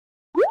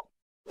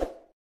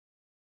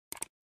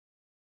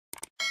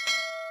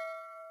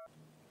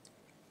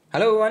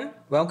Hello everyone,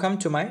 welcome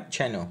to my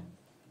channel.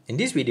 In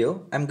this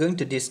video, I'm going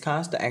to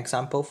discuss the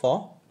example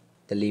for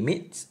the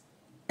limits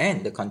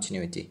and the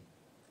continuity.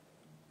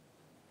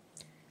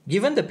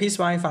 Given the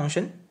piecewise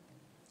function,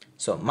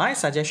 so my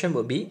suggestion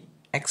would be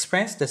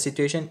express the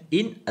situation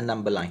in a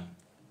number line.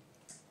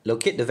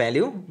 Locate the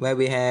value where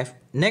we have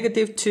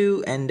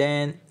 -2 and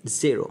then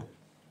 0.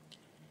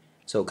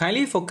 So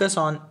kindly focus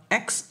on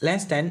x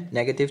less than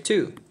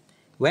 -2,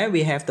 where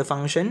we have the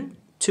function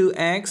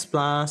 2x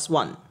plus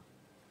 1.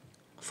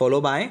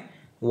 Followed by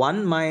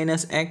 1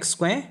 minus x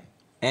squared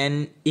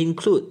and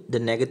include the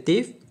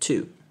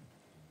 -2.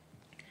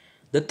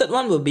 The third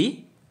one will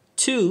be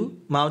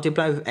 2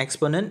 multiplied with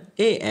exponent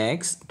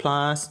ax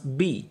plus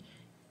b,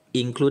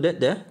 included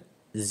the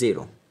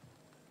 0.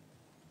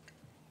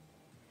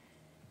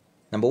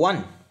 Number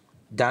 1.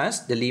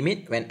 Does the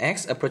limit when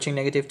x approaching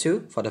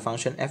 -2 for the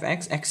function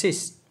fx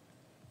exist?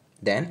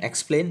 Then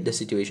explain the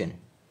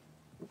situation.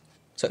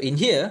 So in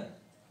here,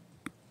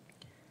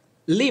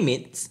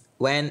 limits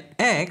when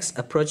x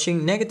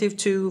approaching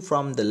 -2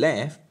 from the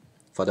left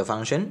for the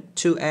function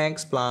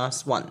 2x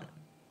plus 1.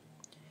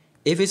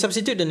 If we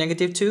substitute the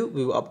 -2,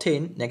 we will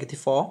obtain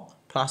 -4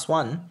 plus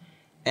 1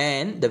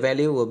 and the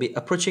value will be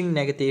approaching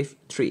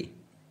 -3.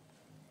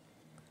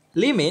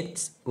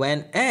 Limits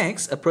when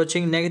x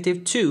approaching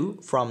 -2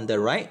 from the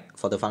right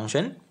for the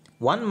function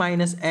 1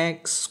 minus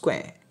x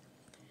squared.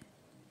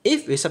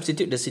 If we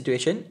substitute the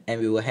situation, and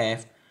we will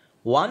have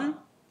 1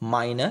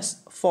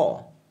 minus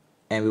 4.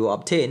 And we will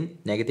obtain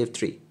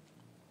 -3.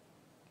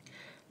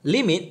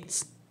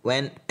 Limits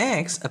when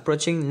x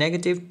approaching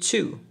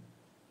 -2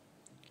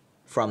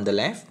 from the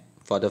left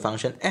for the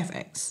function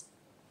fx.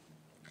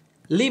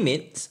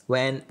 Limits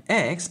when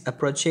x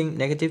approaching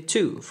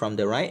 -2 from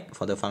the right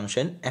for the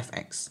function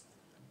fx.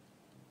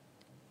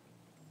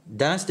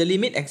 Does the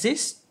limit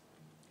exist?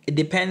 It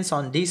depends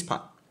on this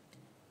part.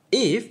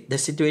 If the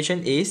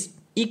situation is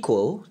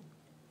equal,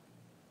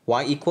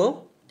 y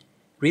equal,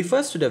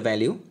 refers to the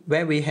value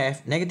where we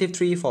have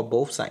 -3 for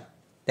both sides.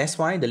 That's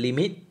why the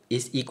limit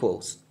is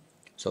equals.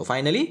 So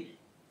finally,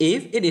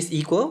 if it is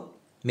equal,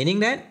 meaning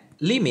that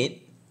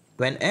limit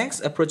when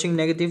x approaching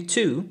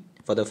 -2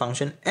 for the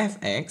function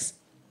fx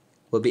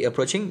will be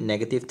approaching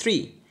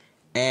 -3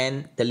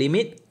 and the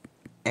limit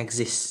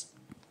exists.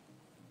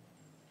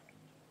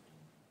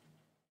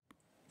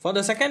 For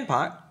the second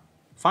part,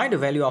 find the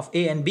value of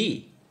a and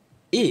b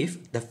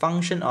if the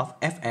function of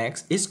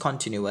fx is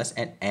continuous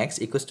and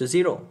x equals to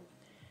 0.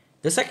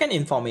 The second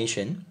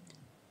information,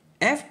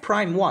 f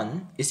prime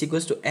 1 is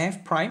equals to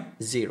f prime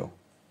 0.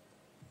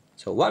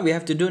 So what we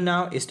have to do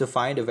now is to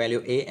find the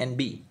value a and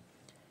b.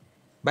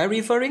 By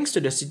referring to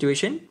the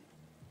situation,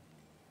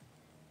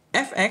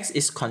 fx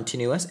is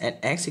continuous at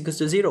x equals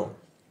to 0.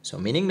 So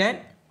meaning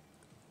that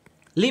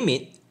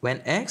limit when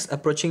x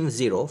approaching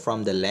 0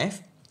 from the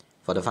left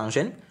for the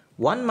function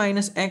 1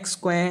 minus x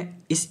squared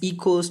is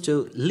equals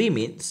to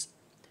limits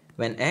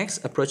when x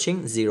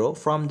approaching 0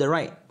 from the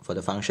right for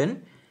the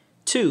function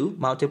 2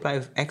 multiplied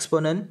with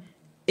exponent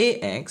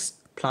ax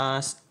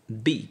plus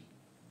b.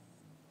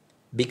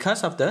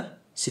 Because of the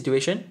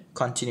situation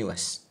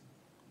continuous,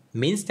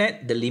 means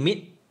that the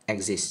limit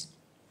exists.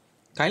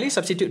 Kindly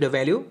substitute the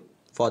value.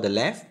 For the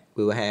left,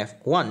 we will have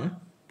 1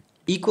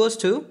 equals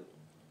to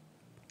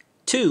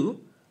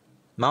 2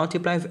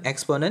 multiplied with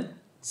exponent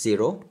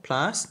 0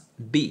 plus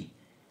b.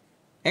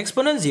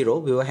 Exponent 0,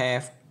 we will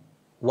have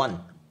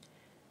 1.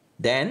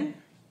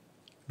 Then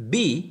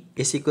b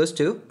is equals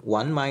to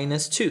 1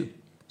 minus 2.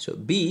 So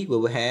b we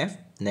will have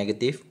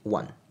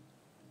 -1.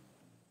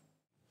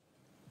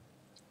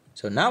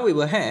 So now we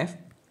will have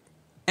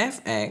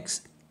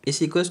fx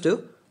is equals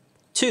to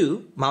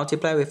 2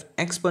 multiplied with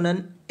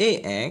exponent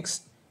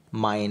ax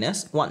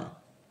minus 1.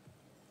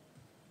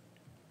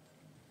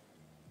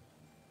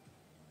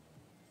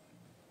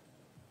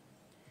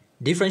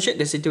 Differentiate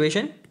the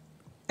situation.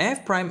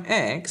 F prime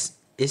x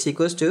is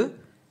equals to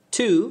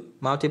 2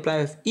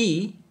 multiplied with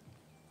e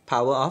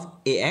power of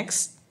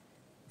ax.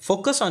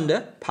 Focus on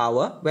the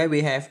power where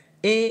we have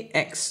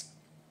ax.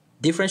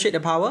 Differentiate the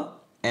power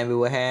and we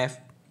will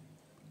have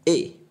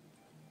a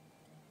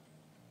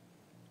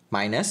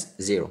minus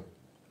 0.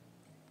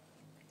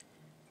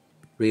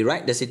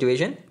 Rewrite the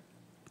situation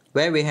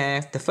where we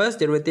have the first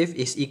derivative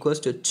is equals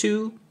to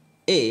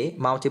 2a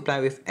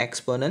multiplied with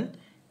exponent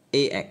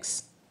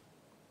ax.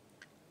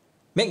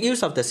 Make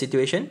use of the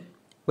situation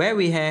where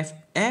we have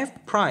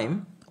f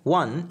prime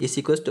 1 is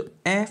equals to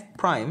f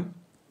prime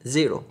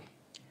 0.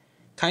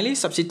 Kindly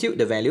substitute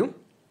the value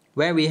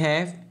where we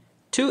have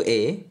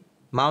 2a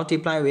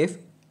multiplied with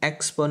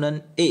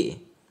exponent a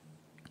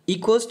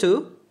equals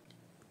to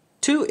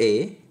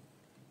 2a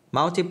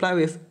multiplied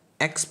with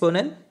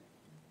exponent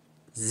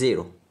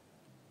 0.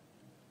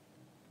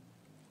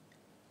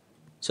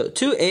 So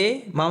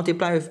 2a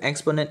multiplied with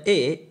exponent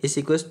a is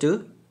equals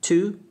to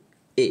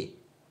 2a.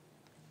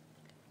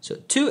 So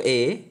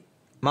 2a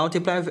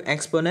multiplied with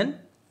exponent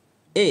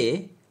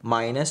a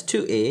minus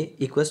 2a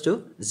equals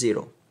to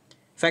 0.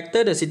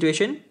 Factor the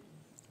situation.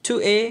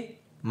 2a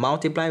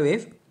multiplied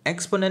with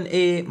exponent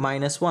a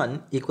minus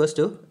 1 equals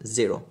to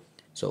 0.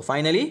 So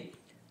finally,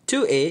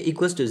 2a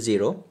equals to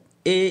 0,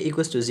 a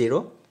equals to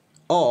 0,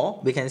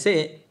 or we can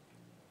say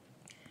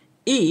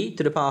e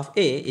to the power of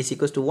a is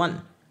equals to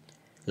 1.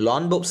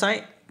 Ln both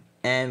sides,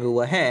 and we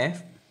will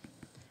have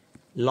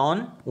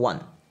ln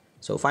 1.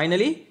 So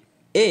finally,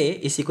 a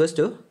is equals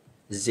to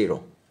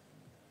 0.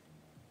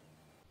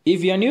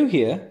 If you are new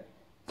here,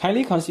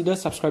 kindly consider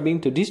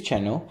subscribing to this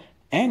channel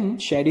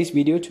and share this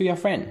video to your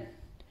friend.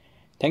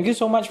 Thank you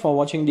so much for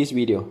watching this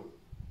video.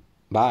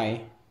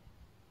 Bye.